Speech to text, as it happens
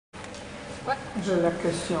Ouais. J'ai la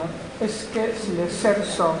question. Est-ce que le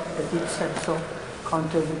cerceau, petit cerceau, quand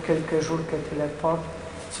tu as vu quelques jours que tu le portes,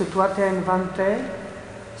 c'est toi qui as inventé,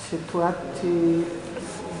 c'est toi qui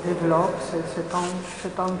développes, c'est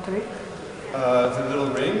ton truc? The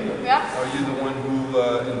little ring. Yeah. Are you the one who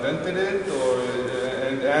invented it, or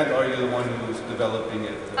and are you the one who's developing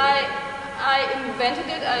it? I invented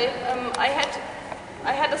it.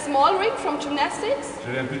 I had a small ring from gymnastics.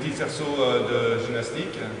 J'avais un petit cerceau de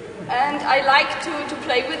gymnastique. And I like to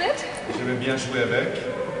play with it. J'aimais bien jouer avec.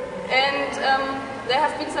 And there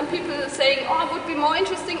have been some people saying, "Oh, it would be more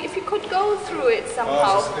interesting if you could go through it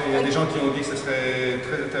somehow." Il y a des gens qui ont dit que ce serait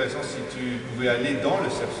très intéressant si tu pouvais aller dans le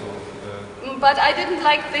cerceau. But I didn't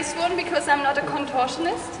like this one because I'm not a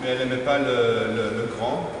contortionist. Mais elle n'aimait pas le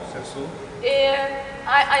grand cerceau.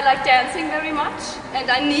 I like dancing very much, and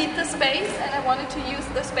I need the space, and I wanted to use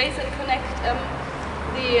the space and connect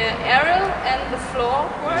the aerial and the floor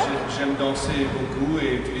work. J'aime danser beaucoup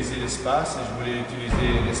et utiliser l'espace, et je voulais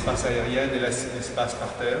utiliser l'espace aérien et l'espace par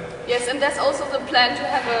terre. Yes, and that's also the plan, to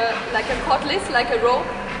have a cordless, like a rope,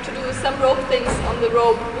 to do some rope things on the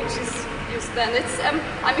rope, which is used then.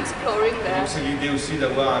 I'm exploring there. C'est l'idée aussi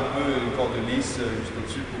d'avoir un peu une corde lisse juste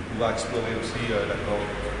au-dessus pour pouvoir explorer aussi la corde.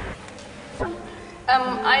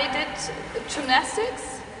 I did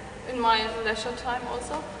gymnastics in my leisure time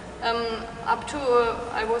also, up to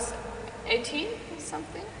I was 18 or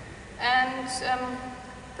something, and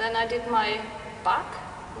then I did my BAC,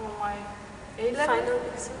 or my A-level,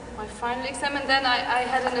 my final exam, and then I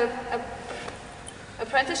had an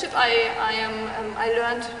apprenticeship. I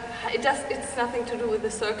learned it's nothing to do with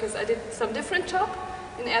the circus. I did some different job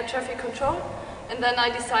in air traffic control, and then I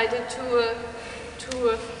decided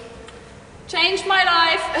to change my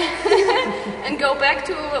life and go back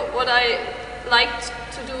to what I liked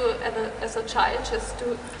to do as a child.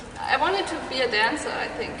 I wanted to be a dancer,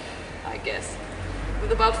 I guess.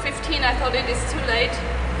 With about 15, I thought it is too late.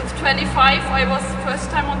 With 25, I was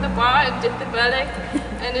first time on the bar and did the ballet,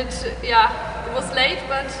 and it was late,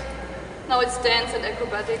 but now it's dance and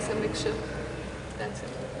acrobatics, a mixture. That's it.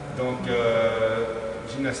 Donc,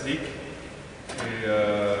 gymnastique. Et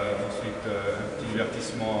ensuite un petit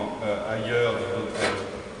divertissement ailleurs dans d'autres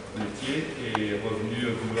métiers, et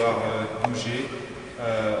revenu vouloir bouger.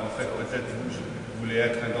 En fait, peut-être je voulais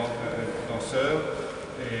être un danseur,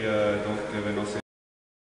 et donc maintenant c'est